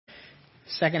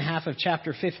second half of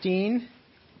chapter 15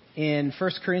 in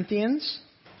 1 Corinthians.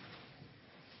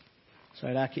 So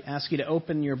I'd ask you to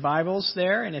open your Bibles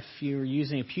there, and if you're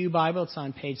using a pew Bible, it's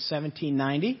on page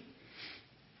 1790.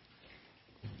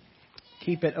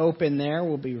 Keep it open there.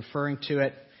 We'll be referring to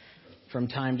it from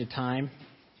time to time.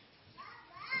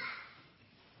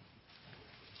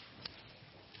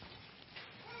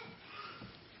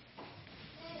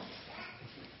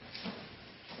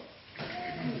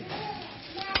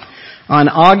 On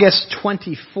August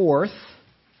 24th,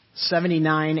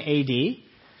 79 AD,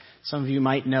 some of you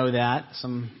might know that,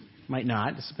 some might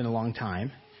not, it's been a long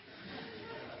time,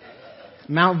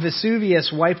 Mount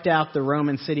Vesuvius wiped out the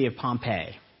Roman city of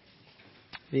Pompeii.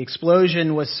 The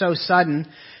explosion was so sudden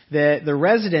that the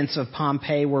residents of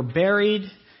Pompeii were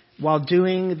buried while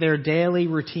doing their daily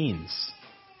routines.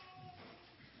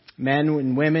 Men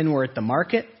and women were at the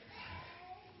market,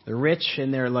 the rich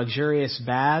in their luxurious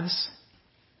baths,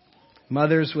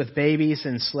 mothers with babies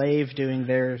and slaves doing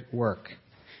their work.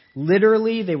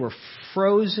 Literally, they were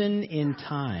frozen in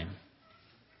time.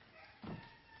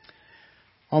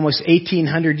 Almost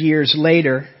 1,800 years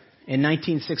later, in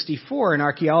 1964, an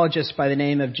archaeologist by the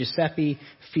name of Giuseppe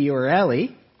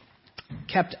Fiorelli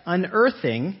kept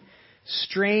unearthing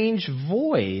strange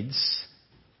voids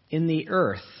in the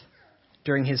earth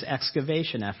during his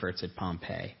excavation efforts at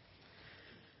Pompeii.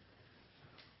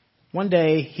 One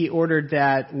day, he ordered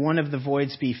that one of the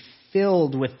voids be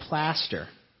filled with plaster.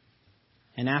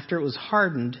 And after it was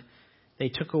hardened, they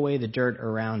took away the dirt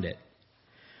around it.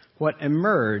 What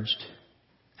emerged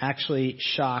actually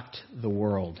shocked the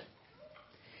world.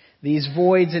 These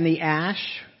voids in the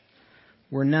ash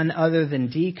were none other than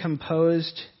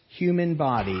decomposed human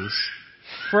bodies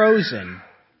frozen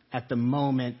at the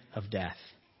moment of death.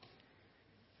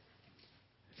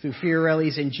 Through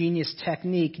Fiorelli's ingenious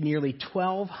technique, nearly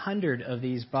 1,200 of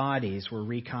these bodies were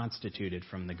reconstituted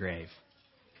from the grave.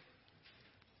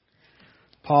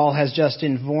 Paul has just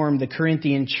informed the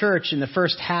Corinthian church in the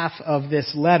first half of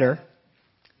this letter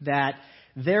that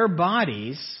their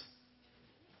bodies,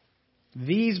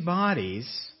 these bodies,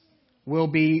 will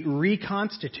be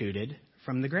reconstituted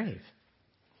from the grave.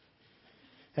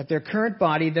 That their current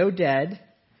body, though dead,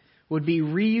 would be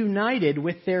reunited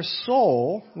with their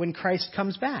soul when Christ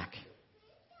comes back.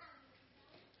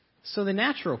 So the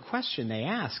natural question they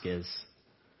ask is,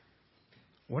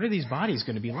 what are these bodies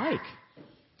going to be like?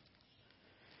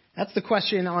 That's the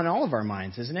question on all of our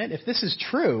minds, isn't it? If this is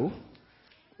true,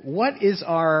 what is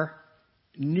our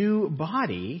new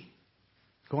body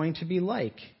going to be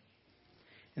like?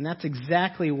 And that's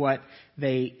exactly what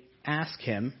they ask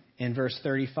him in verse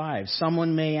 35.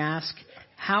 Someone may ask,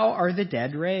 how are the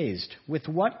dead raised? With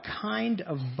what kind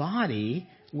of body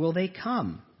will they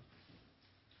come?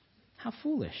 How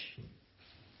foolish.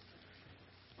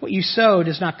 What you sow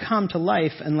does not come to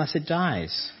life unless it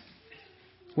dies.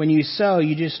 When you sow,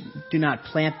 you just do not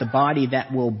plant the body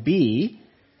that will be,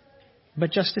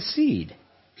 but just a seed,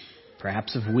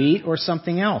 perhaps of wheat or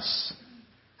something else.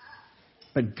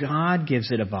 But God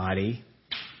gives it a body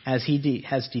as He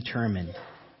has determined.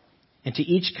 And to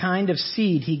each kind of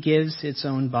seed He gives its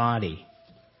own body.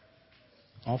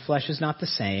 All flesh is not the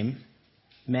same.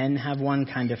 Men have one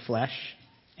kind of flesh.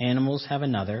 Animals have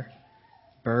another.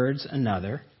 Birds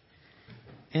another.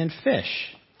 And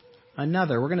fish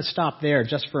another. We're going to stop there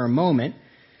just for a moment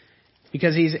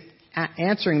because he's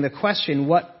answering the question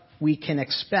what we can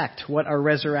expect, what our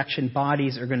resurrection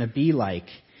bodies are going to be like.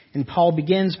 And Paul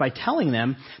begins by telling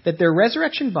them that their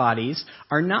resurrection bodies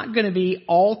are not going to be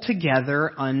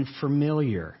altogether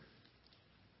unfamiliar.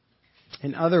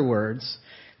 In other words,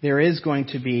 there is going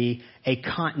to be a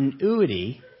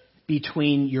continuity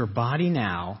between your body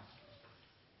now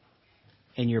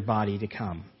and your body to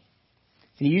come.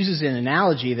 And he uses an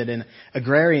analogy that an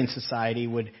agrarian society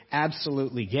would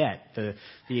absolutely get,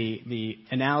 the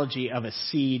analogy of a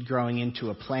seed growing into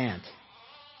a plant.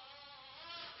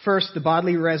 First, the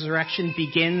bodily resurrection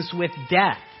begins with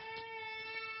death.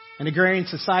 An agrarian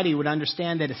society would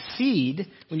understand that a seed,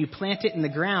 when you plant it in the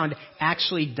ground,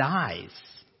 actually dies.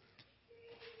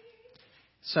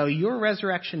 So your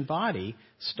resurrection body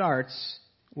starts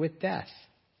with death.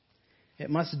 It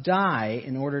must die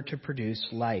in order to produce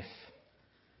life.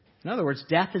 In other words,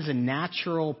 death is a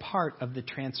natural part of the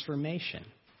transformation.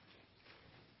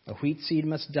 A wheat seed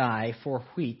must die for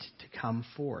wheat to come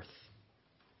forth.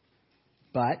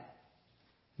 But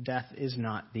death is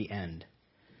not the end.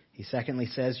 He secondly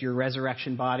says your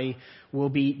resurrection body will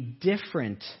be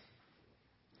different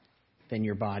than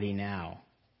your body now.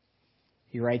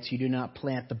 He writes, you do not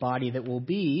plant the body that will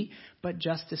be, but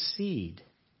just a seed.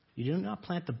 You do not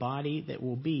plant the body that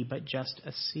will be, but just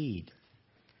a seed.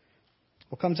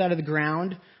 What comes out of the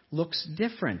ground looks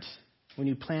different. When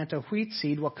you plant a wheat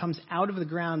seed, what comes out of the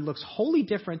ground looks wholly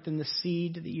different than the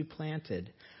seed that you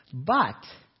planted. But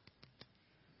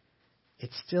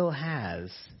it still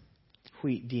has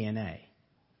wheat DNA.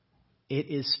 It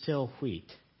is still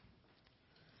wheat.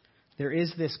 There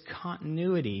is this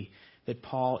continuity that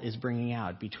Paul is bringing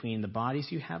out between the bodies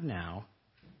you have now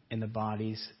and the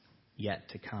bodies yet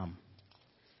to come.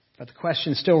 But the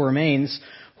question still remains,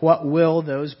 what will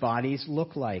those bodies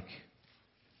look like?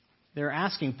 They're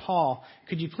asking Paul,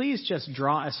 could you please just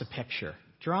draw us a picture?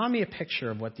 Draw me a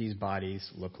picture of what these bodies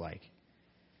look like.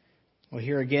 Well,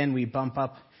 here again, we bump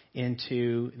up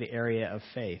into the area of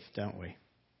faith, don't we?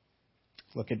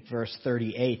 Look at verse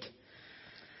 38.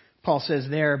 Paul says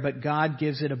there, but God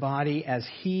gives it a body as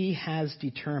he has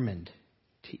determined.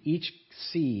 To each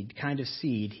kind of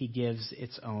seed, he gives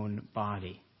its own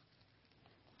body.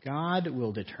 God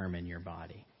will determine your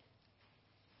body.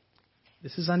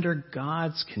 This is under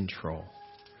God's control.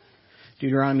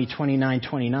 Deuteronomy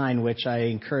 29:29, which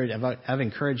I've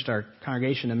encouraged our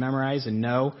congregation to memorize and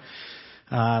know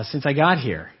since I got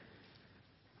here.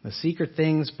 The secret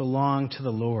things belong to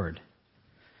the Lord,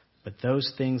 but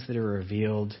those things that are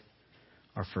revealed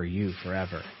are for you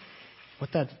forever.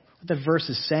 What that verse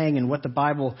is saying, and what the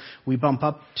Bible we bump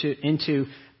up into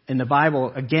in the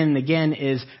Bible again and again,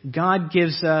 is God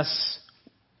gives us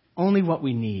only what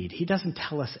we need. He doesn't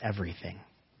tell us everything.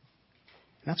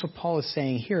 And that's what Paul is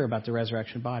saying here about the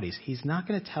resurrection bodies. He's not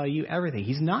going to tell you everything.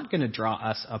 He's not going to draw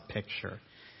us a picture.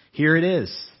 Here it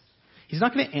is. He's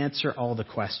not going to answer all the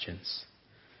questions.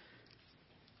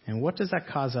 And what does that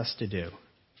cause us to do?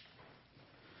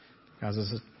 It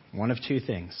causes one of two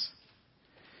things.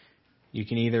 You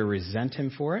can either resent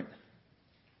him for it,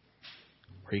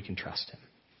 or you can trust him.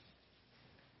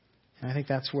 And I think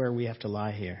that's where we have to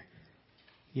lie here.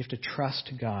 You have to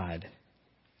trust God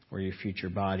where your future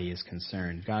body is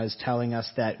concerned. God is telling us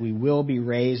that we will be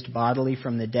raised bodily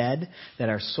from the dead, that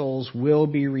our souls will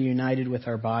be reunited with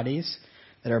our bodies,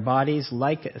 that our bodies,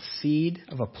 like a seed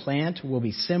of a plant, will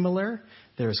be similar.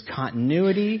 There's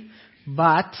continuity,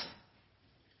 but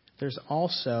there's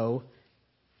also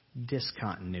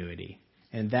discontinuity.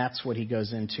 And that's what he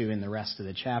goes into in the rest of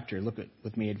the chapter. Look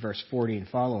with me at verse 40 and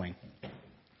following.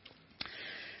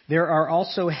 There are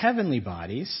also heavenly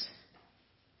bodies,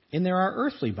 and there are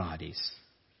earthly bodies.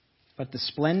 But the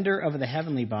splendor of the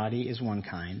heavenly body is one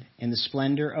kind, and the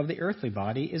splendor of the earthly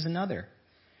body is another.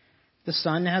 The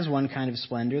sun has one kind of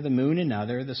splendor, the moon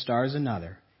another, the stars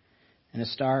another. And the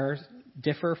stars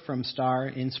differ from star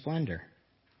in splendor.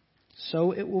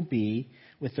 So it will be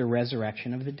with the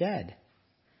resurrection of the dead.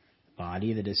 The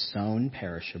body that is sown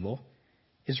perishable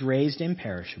is raised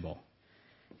imperishable.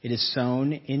 It is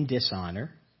sown in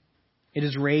dishonor. It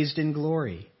is raised in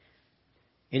glory.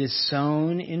 It is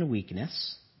sown in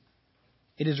weakness.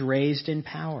 It is raised in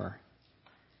power.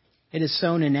 It is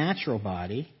sown a natural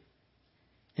body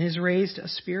and is raised a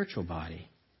spiritual body.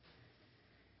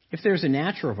 If there's a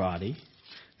natural body,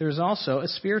 there is also a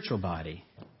spiritual body.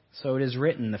 So it is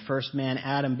written, the first man,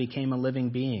 Adam, became a living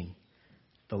being.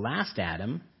 The last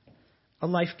Adam, a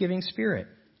life-giving spirit.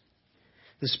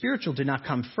 The spiritual did not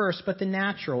come first, but the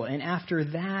natural, and after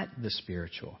that, the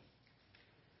spiritual.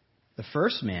 The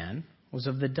first man was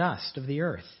of the dust of the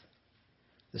earth.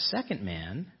 The second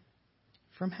man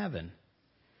from heaven.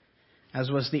 As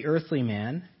was the earthly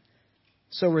man,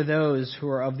 so were those who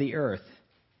are of the earth.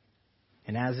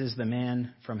 And as is the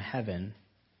man from heaven,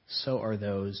 so are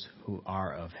those who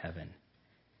are of heaven.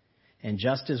 And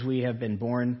just as we have been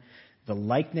born the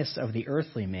likeness of the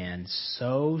earthly man,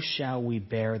 so shall we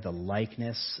bear the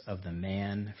likeness of the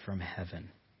man from heaven.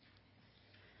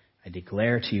 I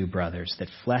declare to you, brothers, that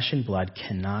flesh and blood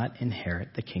cannot inherit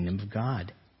the kingdom of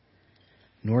God,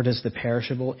 nor does the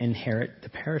perishable inherit the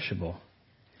perishable.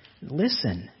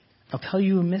 Listen, I'll tell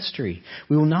you a mystery.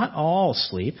 We will not all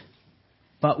sleep,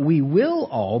 but we will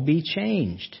all be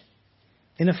changed.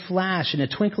 In a flash, in a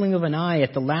twinkling of an eye,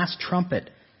 at the last trumpet.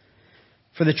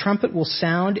 For the trumpet will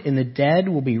sound, and the dead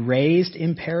will be raised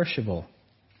imperishable,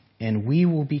 and we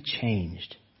will be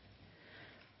changed.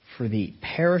 For the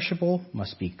perishable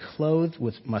must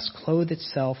clothe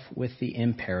itself with the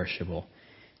imperishable,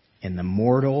 and the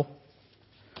mortal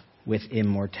with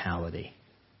immortality.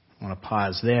 I want to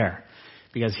pause there,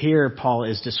 because here Paul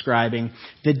is describing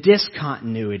the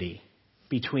discontinuity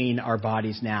between our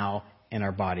bodies now and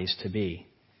our bodies to be.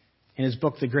 In his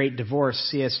book, The Great Divorce,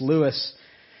 C.S. Lewis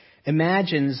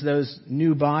imagines those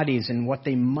new bodies and what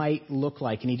they might look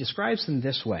like, and he describes them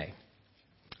this way.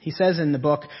 He says in the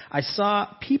book, I saw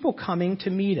people coming to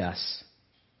meet us.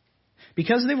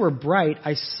 Because they were bright,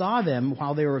 I saw them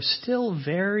while they were still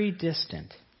very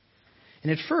distant.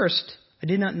 And at first, I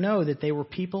did not know that they were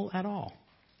people at all.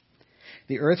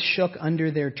 The earth shook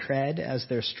under their tread as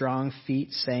their strong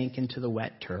feet sank into the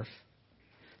wet turf.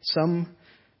 Some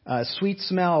sweet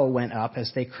smell went up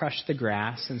as they crushed the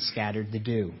grass and scattered the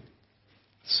dew.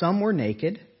 Some were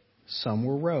naked, some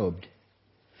were robed.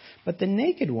 But the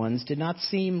naked ones did not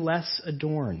seem less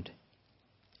adorned,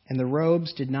 and the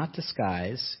robes did not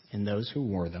disguise, in those who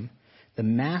wore them, the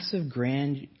massive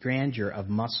grandeur of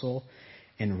muscle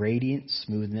and radiant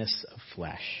smoothness of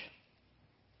flesh.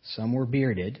 Some were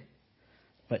bearded,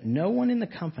 but no one in the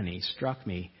company struck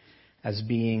me as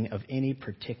being of any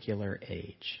particular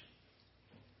age.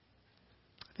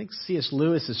 I think C.S.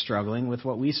 Lewis is struggling with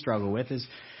what we struggle with, is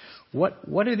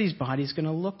what are these bodies going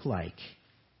to look like?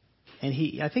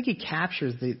 And I think he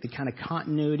captures the kind of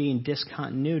continuity and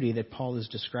discontinuity that Paul is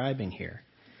describing here.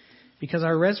 Because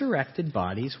our resurrected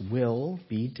bodies will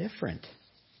be different.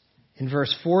 In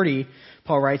verse 40,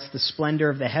 Paul writes, the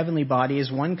splendor of the heavenly body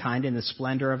is one kind, and the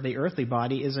splendor of the earthly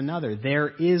body is another. There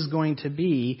is going to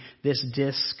be this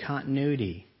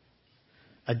discontinuity,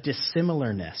 a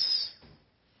dissimilarness,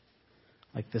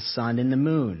 like the sun and the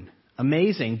moon.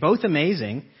 Amazing, both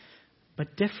amazing,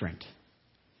 but different.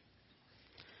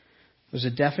 There's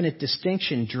a definite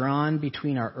distinction drawn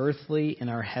between our earthly and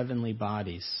our heavenly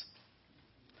bodies.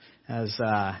 As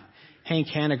Hank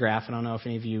Hanegraaff, I don't know if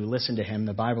any of you listen to him,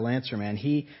 the Bible Answer Man,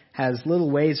 he has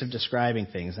little ways of describing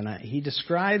things. And he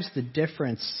describes the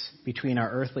difference between our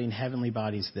earthly and heavenly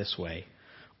bodies this way.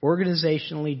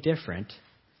 Organizationally different,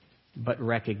 but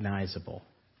recognizable.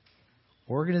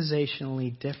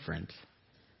 Organizationally different,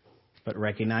 but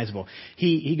recognizable.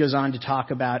 He goes on to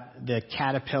talk about the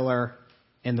caterpillar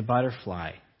and the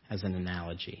butterfly as an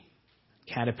analogy.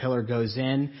 Caterpillar goes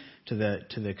in to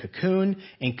the cocoon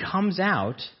and comes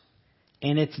out,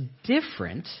 and it's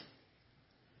different,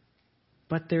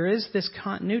 but there is this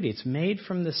continuity. It's made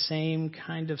from the same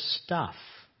kind of stuff.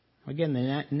 Again,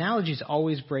 the analogies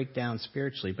always break down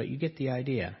spiritually, but you get the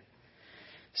idea.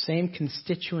 Same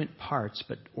constituent parts,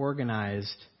 but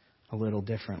organized a little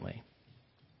differently.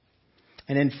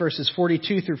 And in verses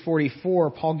 42 through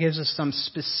 44, Paul gives us some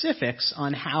specifics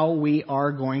on how we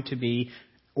are going to be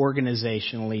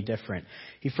organizationally different.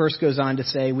 He first goes on to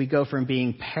say we go from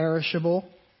being perishable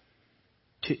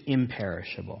to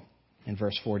imperishable in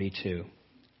verse 42.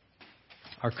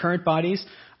 Our current bodies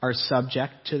are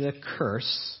subject to the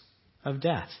curse of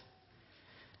death,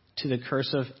 to the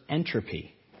curse of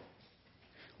entropy.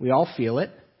 We all feel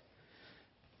it,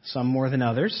 some more than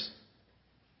others.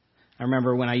 I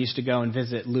remember when I used to go and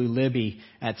visit Lou Libby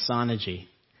at Sonergy,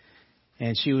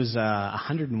 and she was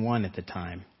 101 at the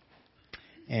time.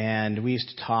 And we used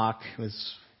to talk, it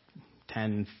was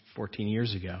 10, 14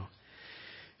 years ago.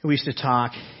 And we used to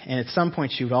talk, and at some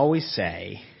point she would always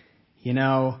say, you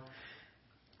know,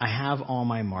 I have all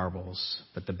my marbles,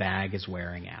 but the bag is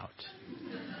wearing out.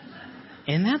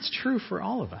 And that's true for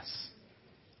all of us.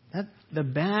 The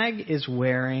bag is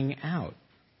wearing out.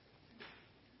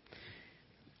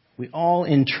 We all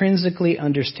intrinsically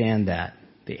understand that.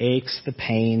 The aches, the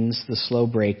pains, the slow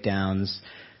breakdowns,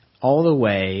 all the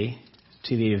way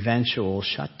to the eventual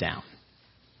shutdown.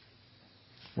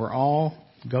 We're all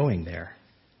going there.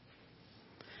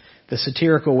 The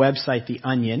satirical website The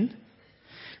Onion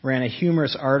ran a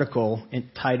humorous article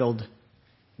entitled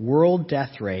World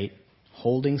Death Rate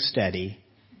Holding Steady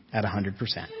at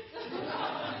 100%.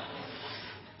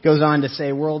 Goes on to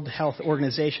say World Health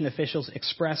Organization officials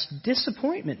expressed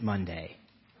disappointment Monday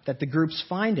that the group's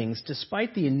findings,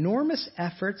 despite the enormous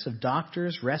efforts of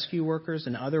doctors, rescue workers,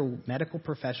 and other medical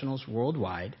professionals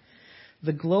worldwide,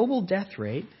 the global death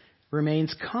rate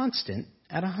remains constant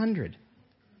at 100.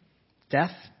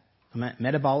 Death, a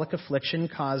metabolic affliction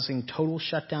causing total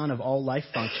shutdown of all life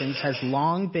functions, has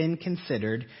long been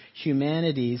considered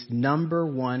humanity's number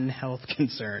one health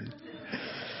concern.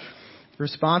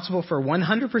 Responsible for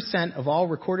 100% of all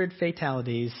recorded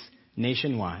fatalities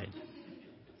nationwide.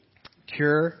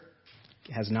 Cure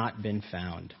has not been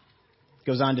found.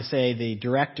 Goes on to say the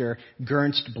director,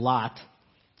 Gernst Blatt,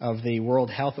 of the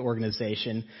World Health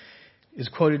Organization, is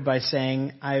quoted by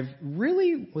saying, I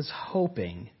really was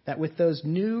hoping that with those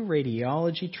new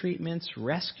radiology treatments,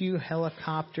 rescue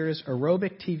helicopters,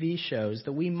 aerobic TV shows,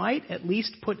 that we might at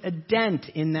least put a dent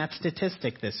in that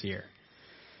statistic this year.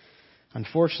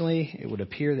 Unfortunately, it would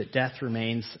appear that death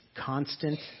remains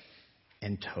constant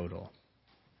and total.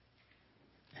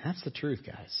 And that's the truth,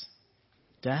 guys.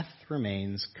 Death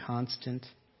remains constant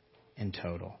and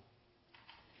total.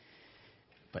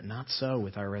 But not so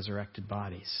with our resurrected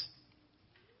bodies.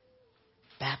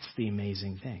 That's the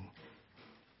amazing thing.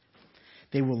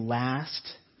 They will last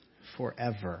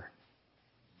forever.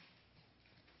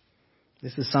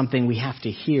 This is something we have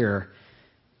to hear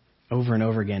over and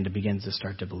over again to begin to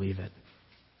start to believe it.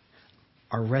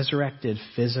 Our resurrected,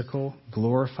 physical,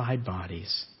 glorified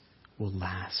bodies will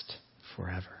last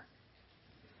forever.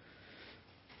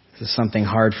 This is something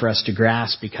hard for us to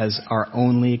grasp because our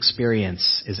only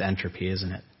experience is entropy,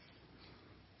 isn't it?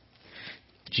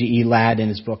 G.E. Ladd, in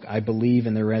his book, I Believe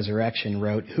in the Resurrection,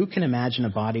 wrote, "Who can imagine a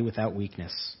body without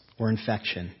weakness, or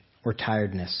infection, or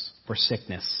tiredness, or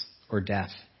sickness, or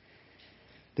death?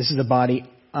 This is a body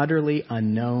utterly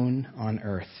unknown on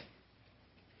earth.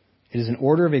 It is an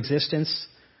order of existence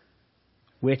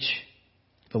which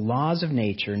the laws of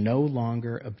nature no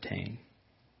longer obtain.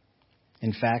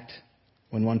 In fact,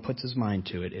 when one puts his mind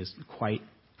to it, is quite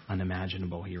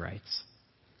unimaginable," he writes.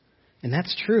 And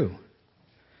that's true.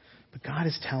 But God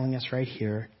is telling us right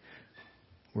here,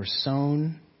 we're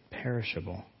sown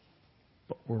perishable,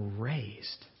 but we're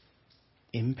raised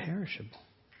imperishable.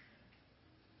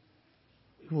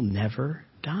 We will never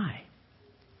die.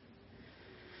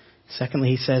 Secondly,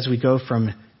 he says we go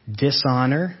from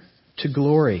dishonor to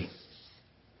glory.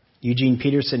 Eugene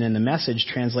Peterson in The Message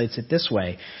translates it this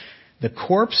way: the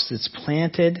corpse that's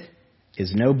planted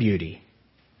is no beauty,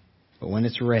 but when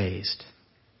it's raised,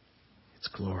 it's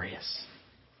glorious.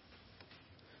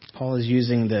 Paul is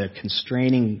using the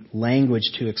constraining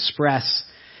language to express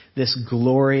this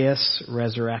glorious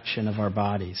resurrection of our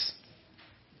bodies.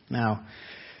 Now,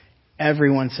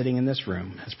 everyone sitting in this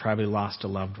room has probably lost a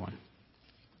loved one.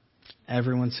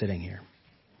 Everyone sitting here.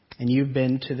 And you've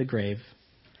been to the grave,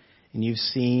 and you've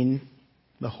seen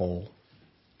the hole,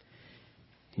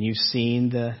 and you've seen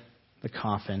the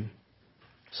coffin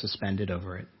suspended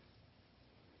over it.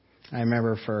 I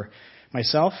remember for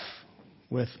myself,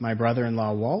 with my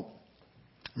brother-in-law Walt,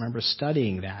 I remember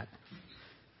studying that.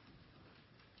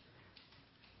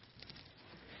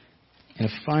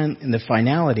 And the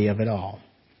finality of it all.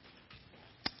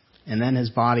 And then his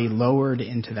body lowered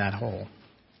into that hole.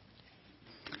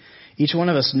 Each one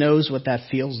of us knows what that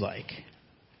feels like.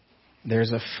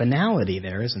 There's a finality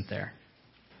there, isn't there?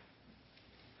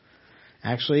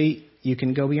 Actually, you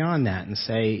can go beyond that and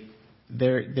say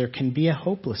there can be a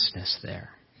hopelessness there.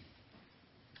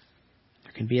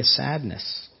 There can be a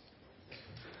sadness.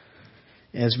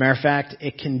 As a matter of fact,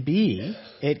 it can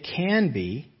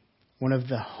be one of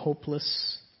the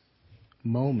hopeless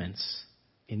moments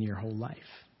in your whole life,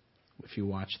 if you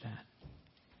watch that.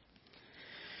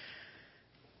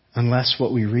 Unless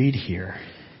what we read here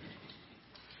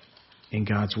in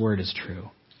God's Word is true,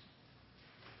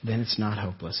 then it's not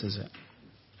hopeless, is it?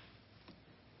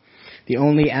 The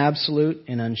only absolute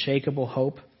and unshakable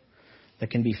hope that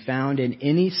can be found in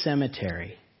any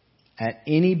cemetery, at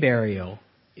any burial,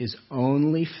 is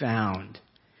only found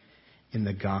in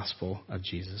the gospel of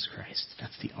Jesus Christ.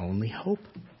 That's the only hope.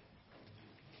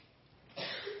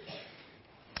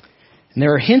 And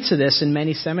there are hints of this in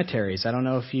many cemeteries. I don't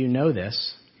know if you know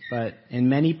this, but in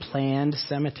many planned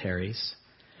cemeteries,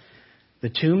 the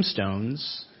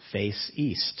tombstones face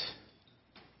east.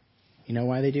 You know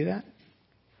why they do that?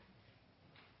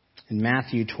 In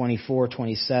Matthew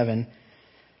 24:27,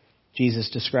 Jesus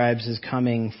describes his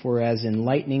coming, "For as in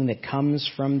lightning that comes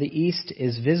from the east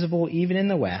is visible even in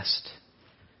the west,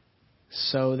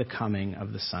 so the coming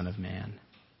of the Son of Man."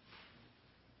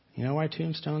 You know why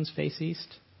tombstones face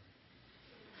east?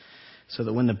 So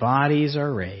that when the bodies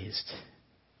are raised,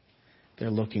 they're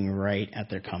looking right at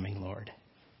their coming Lord.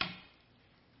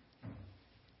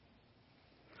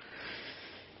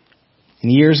 In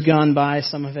years gone by,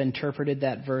 some have interpreted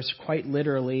that verse quite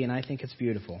literally, and I think it's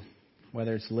beautiful,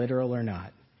 whether it's literal or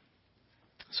not.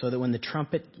 So that when the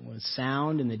trumpet will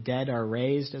sound and the dead are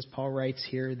raised, as Paul writes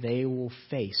here, they will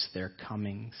face their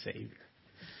coming Savior.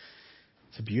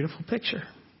 It's a beautiful picture.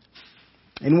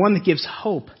 And one that gives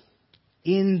hope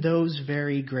in those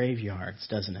very graveyards,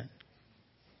 doesn't it?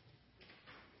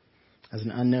 As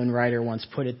an unknown writer once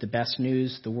put it, the best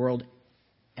news the world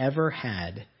ever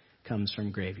had comes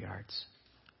from graveyards.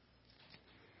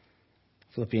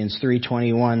 Philippians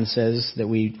 3:21 says that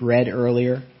we read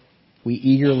earlier, "We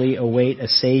eagerly await a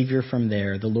Savior from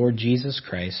there, the Lord Jesus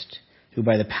Christ, who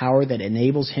by the power that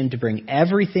enables him to bring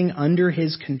everything under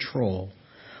his control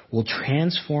will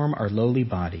transform our lowly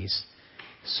bodies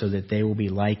so that they will be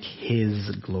like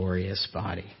his glorious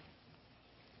body."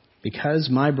 Because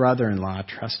my brother-in-law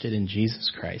trusted in Jesus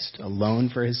Christ alone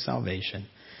for his salvation,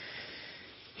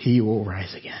 he will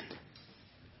rise again.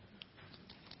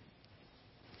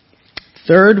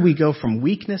 Third, we go from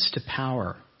weakness to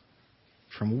power.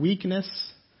 From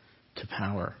weakness to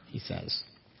power, he says.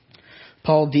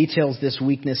 Paul details this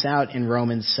weakness out in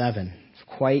Romans 7,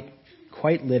 quite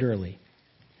literally.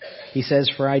 He says,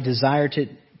 "For I desire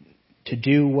to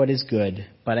do what is good,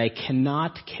 but I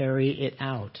cannot carry it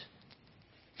out.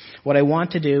 What I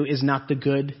want to do is not the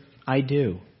good I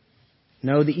do.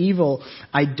 No, the evil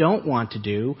I don't want to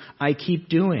do, I keep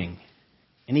doing.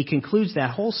 And he concludes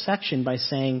that whole section by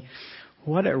saying,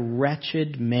 what a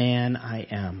wretched man I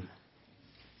am.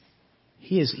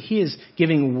 He is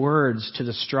giving words to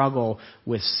the struggle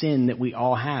with sin that we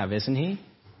all have, isn't he?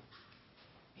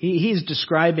 He is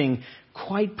describing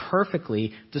quite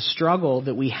perfectly the struggle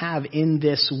that we have in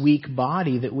this weak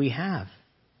body that we have.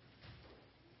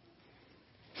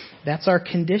 That's our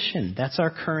condition. That's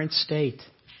our current state.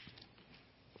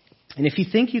 And if you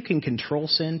think you can control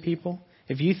sin, people,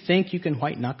 if you think you can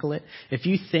white knuckle it, if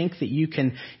you think that you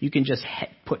can just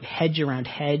put hedge around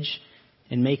hedge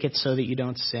and make it so that you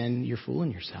don't sin, you're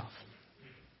fooling yourself.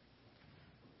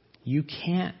 You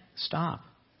can't stop.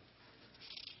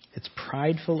 It's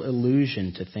prideful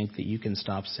illusion to think that you can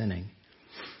stop sinning.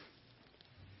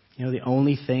 You know, the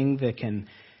only thing that can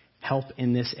help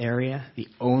in this area, the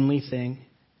only thing,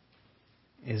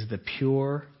 is the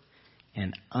pure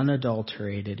and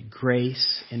unadulterated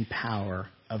grace and power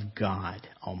of God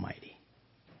Almighty.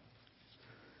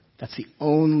 That's the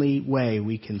only way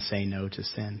we can say no to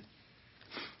sin.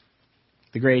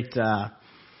 The great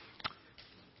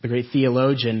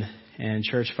theologian and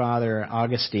church father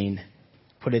Augustine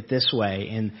put it this way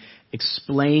in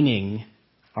explaining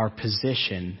our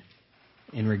position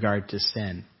in regard to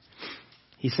sin.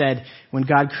 He said, when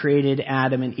God created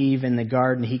Adam and Eve in the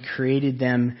garden, he created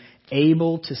them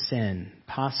able to sin,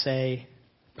 passe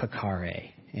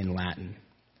peccare in Latin.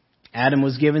 Adam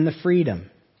was given the freedom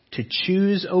to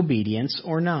choose obedience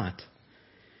or not.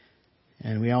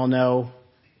 And we all know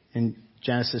in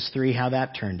Genesis 3 how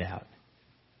that turned out.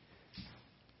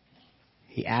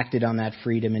 He acted on that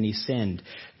freedom and he sinned.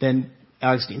 Then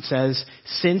Augustine says,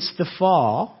 since the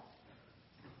fall,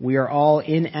 we are all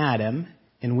in Adam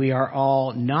and we are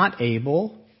all not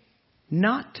able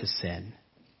not to sin.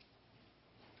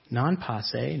 Non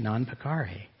passe, non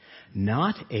peccare.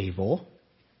 Not able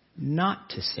not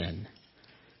to sin.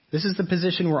 This is the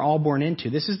position we're all born into.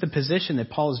 This is the position that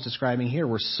Paul is describing here.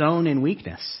 We're sown in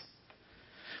weakness.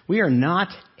 We are not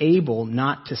able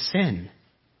not to sin.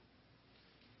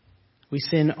 We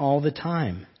sin all the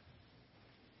time.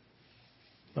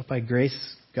 But by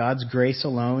grace, God's grace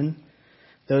alone,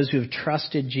 those who have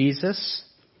trusted Jesus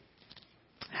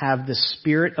have the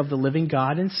Spirit of the living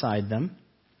God inside them.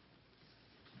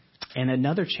 And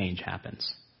another change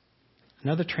happens.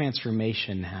 Another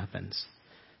transformation happens,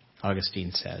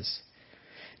 Augustine says.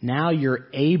 Now you're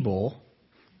able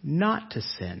not to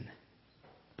sin.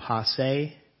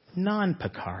 Passe non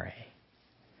peccare.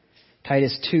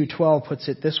 Titus 2:12 puts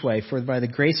it this way, for by the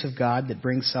grace of God that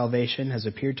brings salvation has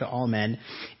appeared to all men,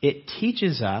 it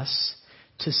teaches us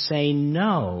to say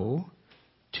no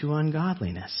to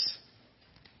ungodliness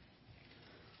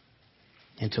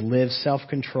and to live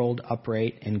self-controlled,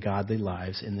 upright, and godly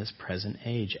lives in this present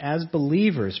age. As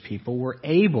believers, people, we're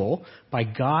able, by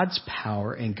God's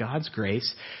power and God's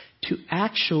grace, to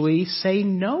actually say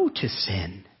no to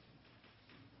sin.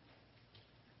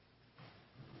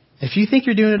 If you think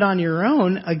you're doing it on your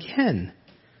own, again,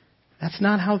 that's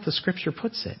not how the Scripture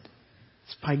puts it.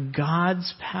 It's by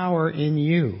God's power in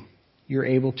you, you're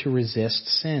able to resist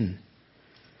sin.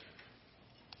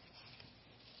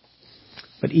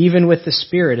 But even with the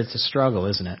Spirit, it's a struggle,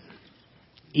 isn't it?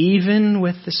 Even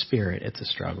with the Spirit, it's a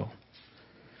struggle.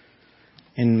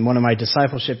 In one of my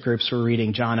discipleship groups, we're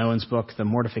reading John Owen's book, The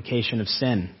Mortification of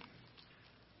Sin.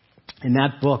 And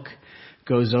that book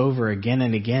goes over again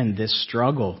and again this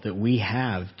struggle that we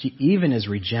have, even as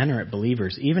regenerate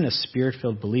believers, even as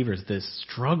Spirit-filled believers, this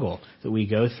struggle that we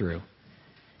go through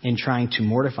in trying to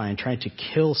mortify and trying to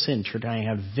kill sin, trying to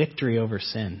have victory over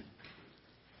sin.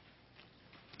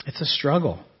 It's a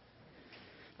struggle.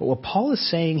 But what Paul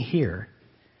is saying here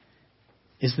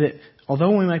is that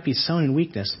although we might be sown in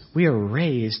weakness, we are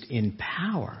raised in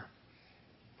power.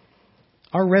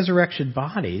 Our resurrected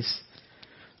bodies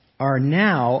are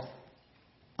now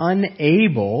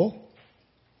unable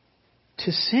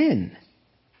to sin.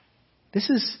 This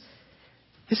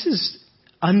is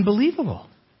unbelievable.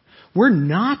 We're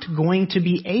not going to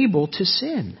be able to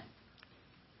sin.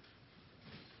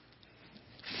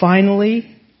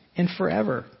 Finally and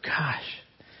forever. Gosh.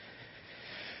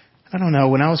 I don't know.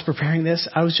 When I was preparing this,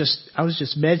 I was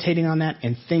just meditating on that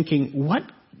and thinking, what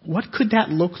could that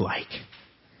look like?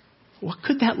 What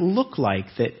could that look like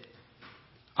that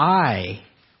I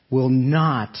will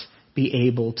not be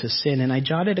able to sin? And I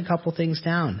jotted a couple things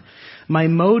down. My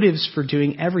motives for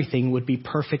doing everything would be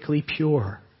perfectly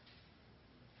pure.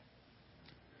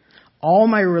 All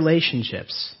my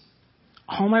relationships,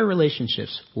 All my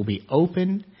relationships will be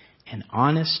open and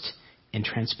honest and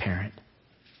transparent.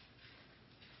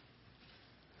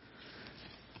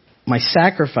 My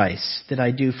sacrifice that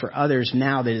I do for others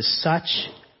now that is such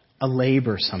a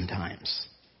labor sometimes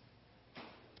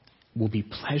will be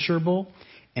pleasurable,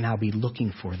 and I'll be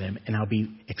looking for them, and I'll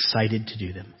be excited to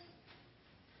do them.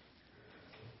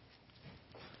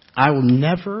 I will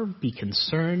never be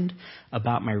concerned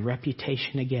about my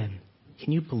reputation again.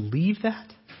 Can you believe that?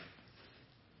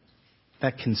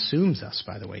 That consumes us,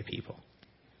 by the way, people.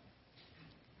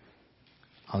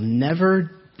 I'll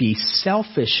never be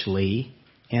selfishly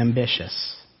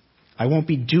ambitious. I won't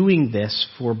be doing this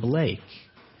for Blake.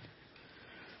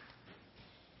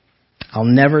 I'll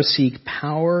never seek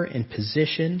power and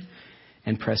position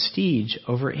and prestige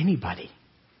over anybody.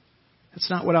 That's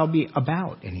not what I'll be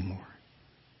about anymore.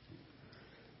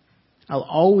 I'll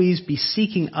always be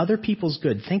seeking other people's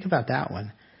good. Think about that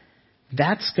one.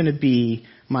 That's going to be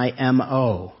my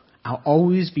MO. I'll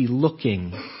always be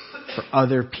looking for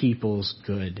other people's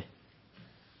good.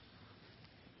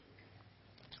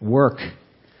 Work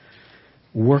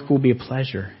will be a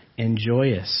pleasure and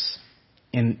joyous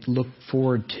and look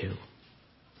forward to.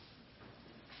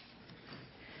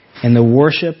 And the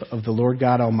worship of the Lord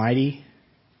God Almighty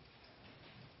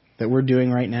that we're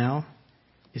doing right now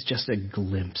is just a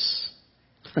glimpse.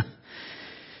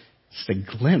 Just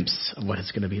a glimpse of what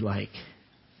it's going to be like.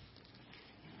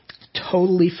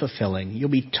 Totally fulfilling. You'll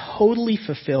be totally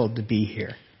fulfilled to be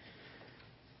here.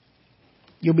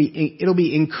 It'll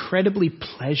be incredibly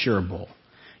pleasurable.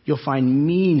 You'll find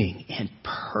meaning and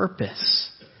purpose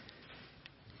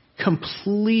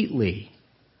completely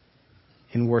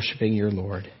in worshiping your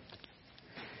Lord.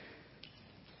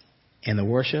 And the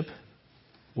worship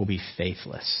will be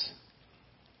faithless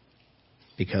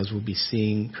because we'll be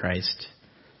seeing Christ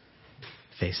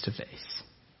face to face.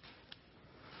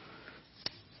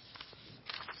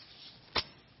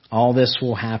 All this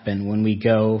will happen when we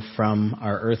go from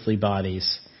our earthly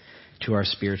bodies to our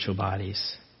spiritual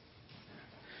bodies.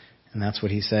 And that's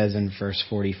what he says in verse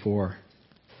 44.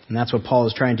 And that's what Paul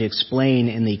is trying to explain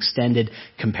in the extended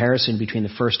comparison between the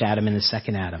first Adam and the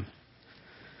second Adam.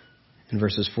 In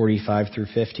verses 45 through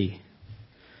 50.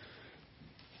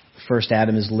 The first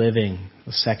Adam is living.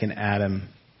 The second Adam,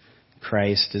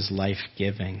 Christ, is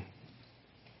life-giving.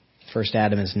 The first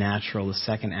Adam is natural. The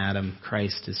second Adam,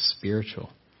 Christ, is spiritual.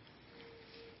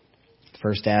 The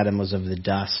first Adam was of the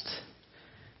dust.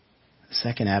 The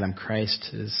second Adam, Christ,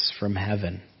 is from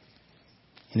heaven.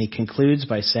 And he concludes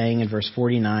by saying in verse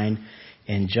 49,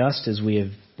 and just as we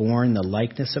have borne the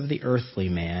likeness of the earthly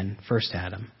man, first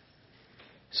Adam,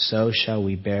 so shall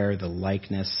we bear the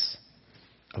likeness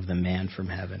of the man from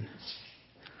heaven.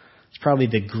 It's probably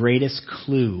the greatest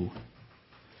clue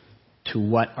to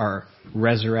what our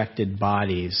resurrected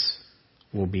bodies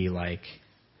will be like.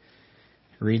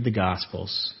 Read the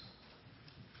Gospels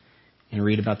and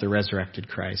read about the resurrected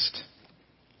Christ.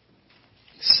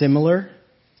 Similar,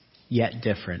 yet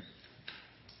different.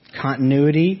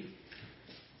 Continuity,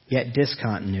 yet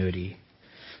discontinuity.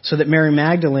 So that Mary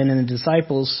Magdalene and the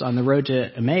disciples on the road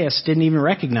to Emmaus didn't even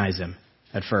recognize him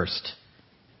at first.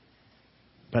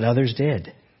 But others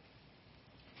did.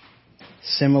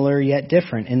 Similar yet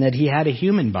different in that he had a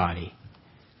human body.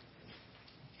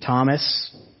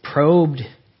 Thomas probed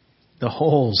the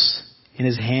holes in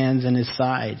his hands and his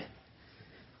side.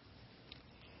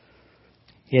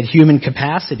 He had human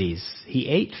capacities. He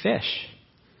ate fish.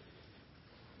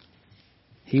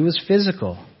 He was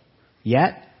physical,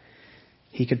 yet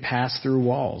he could pass through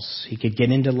walls. He could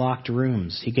get into locked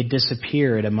rooms. He could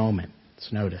disappear at a moment.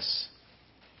 Let's notice.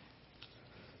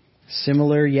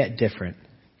 Similar yet different.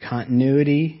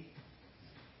 Continuity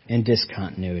and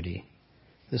discontinuity.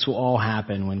 This will all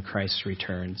happen when Christ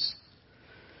returns.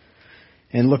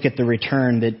 And look at the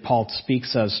return that Paul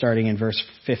speaks of starting in verse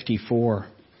 54.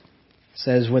 It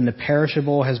says, when the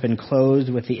perishable has been clothed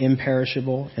with the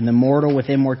imperishable and the mortal with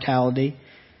immortality,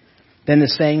 then the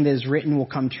saying that is written will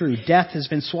come true. Death has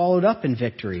been swallowed up in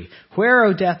victory. Where,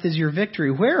 O death, is your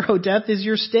victory? Where, O death, is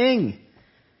your sting?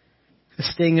 The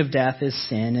sting of death is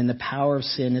sin, and the power of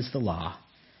sin is the law.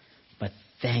 But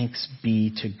thanks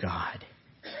be to God.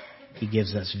 He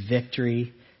gives us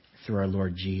victory through our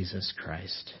Lord Jesus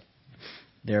Christ.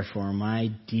 Therefore, my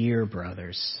dear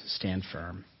brothers, stand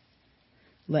firm.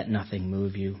 Let nothing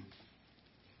move you.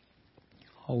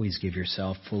 Always give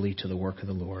yourself fully to the work of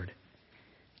the Lord,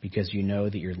 because you know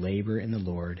that your labor in the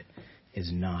Lord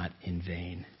is not in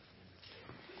vain.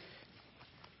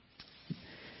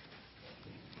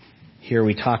 Here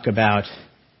we talk about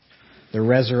the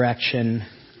resurrection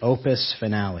opus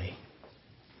finale.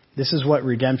 This is what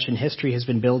redemption history has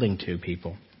been building to,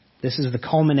 people. This is the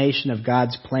culmination of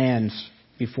God's plans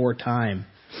before time,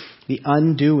 the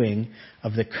undoing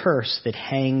of the curse that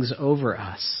hangs over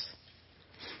us.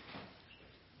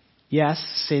 Yes,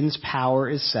 sin's power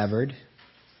is severed.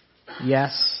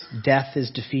 Yes, death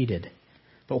is defeated.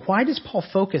 But why does Paul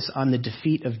focus on the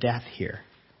defeat of death here?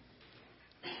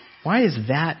 Why is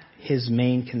that his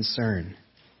main concern?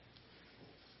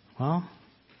 Well,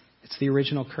 it's the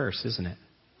original curse, isn't it?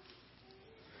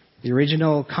 The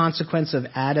original consequence of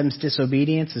Adam's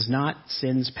disobedience is not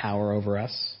sin's power over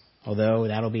us, although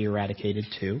that'll be eradicated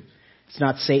too. It's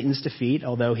not Satan's defeat,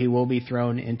 although he will be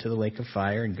thrown into the lake of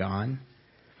fire and gone.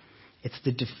 It's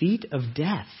the defeat of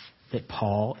death that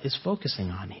Paul is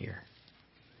focusing on here.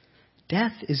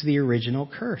 Death is the original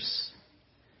curse.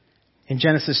 In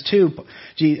Genesis 2,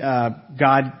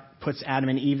 God puts Adam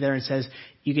and Eve there and says,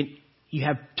 you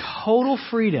have total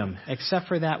freedom except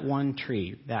for that one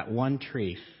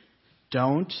tree.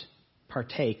 Don't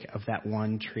partake of that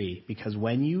one tree, because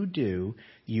when you do,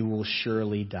 you will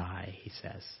surely die, he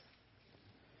says.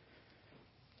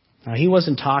 Now, he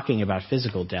wasn't talking about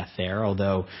physical death there,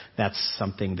 although that's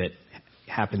something that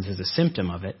happens as a symptom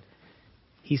of it.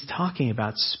 He's talking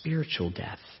about spiritual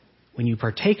death. When you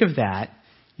partake of that,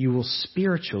 you will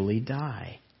spiritually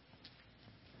die.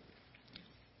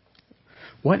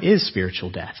 What is spiritual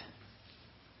death?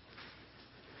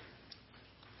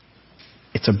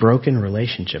 It's a broken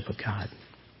relationship with God.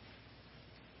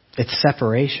 It's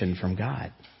separation from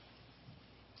God.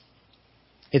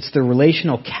 It's the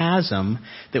relational chasm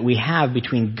that we have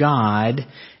between God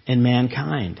and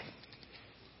mankind.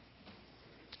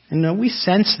 And we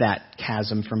sense that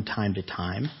chasm from time to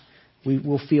time. We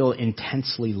will feel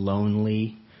intensely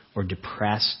lonely or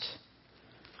depressed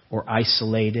or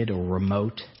isolated or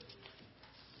remote.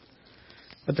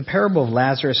 But the parable of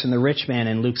Lazarus and the rich man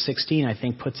in Luke 16, I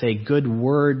think, puts a good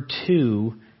word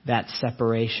to that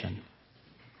separation.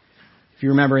 If you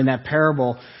remember in that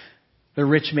parable, the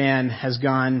rich man has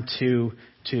gone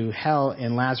to hell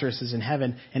and Lazarus is in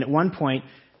heaven. And at one point,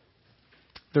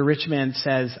 the rich man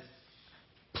says,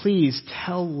 "Please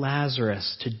tell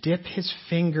Lazarus to dip his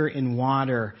finger in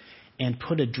water and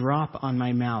put a drop on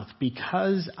my mouth,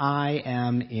 because I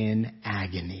am in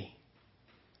agony."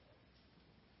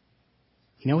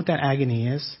 You know what that agony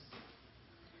is?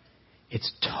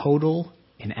 It's total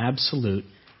and absolute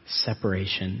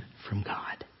separation from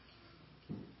God.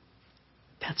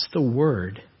 That's the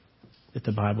word that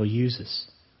the Bible uses.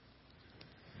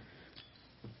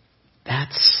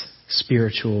 That's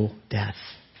spiritual death.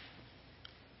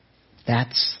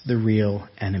 That's the real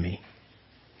enemy.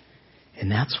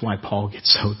 And that's why Paul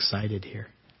gets so excited here.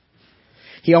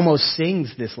 He almost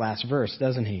sings this last verse,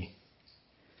 doesn't he?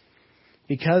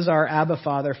 Because our Abba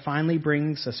Father finally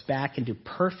brings us back into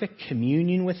perfect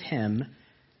communion with Him,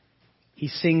 he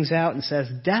sings out and says,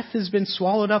 "Death has been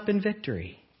swallowed up in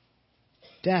victory."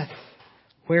 Death,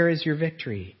 where is your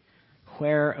victory?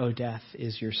 Where, O death,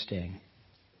 is your sting?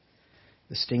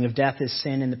 The sting of death is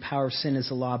sin, and the power of sin is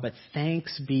the law, but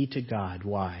thanks be to God.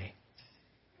 Why?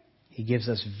 He gives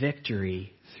us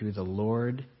victory through the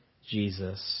Lord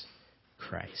Jesus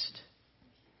Christ.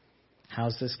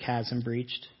 How's this chasm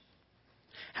breached?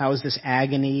 How is this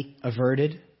agony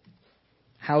averted?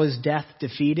 How is death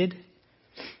defeated?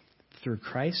 Through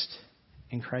Christ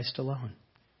and Christ alone.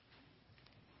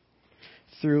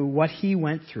 Through what He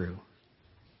went through,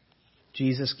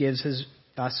 Jesus gives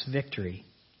us victory.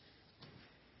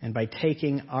 And by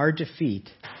taking our defeat,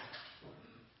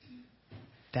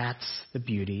 that's the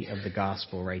beauty of the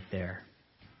gospel right there.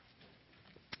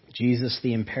 Jesus,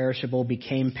 the imperishable,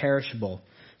 became perishable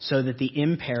so that the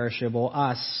imperishable,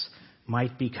 us,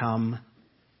 might become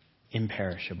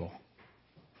imperishable.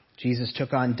 Jesus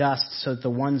took on dust so that the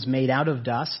ones made out of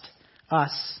dust,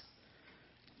 us,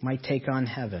 might take on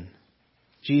heaven.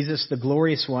 Jesus, the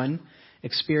glorious one,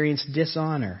 experienced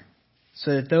dishonor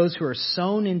so that those who are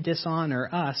sown in dishonor,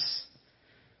 us,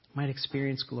 might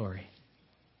experience glory.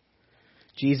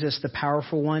 Jesus, the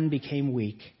powerful one, became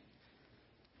weak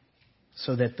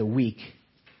so that the weak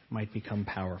might become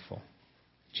powerful.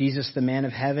 Jesus, the man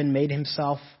of heaven, made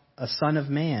himself a son of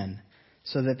man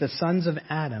so that the sons of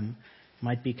Adam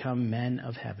might become men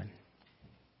of heaven.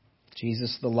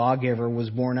 Jesus, the lawgiver, was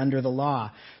born under the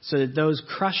law so that those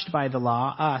crushed by the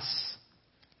law, us,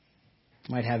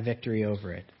 might have victory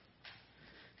over it.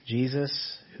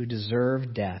 Jesus, who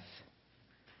deserved death,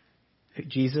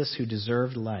 Jesus, who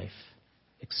deserved life,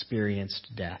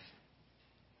 experienced death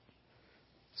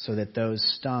so that those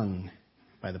stung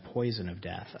by the poison of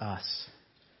death, us,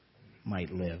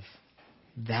 might live.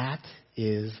 That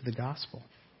is the gospel.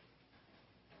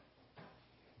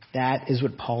 That is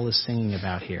what Paul is singing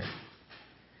about here.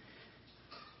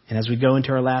 And as we go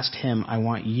into our last hymn, I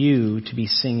want you to be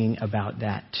singing about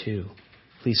that too.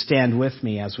 Please stand with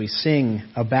me as we sing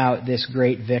about this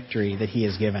great victory that he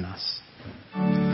has given us.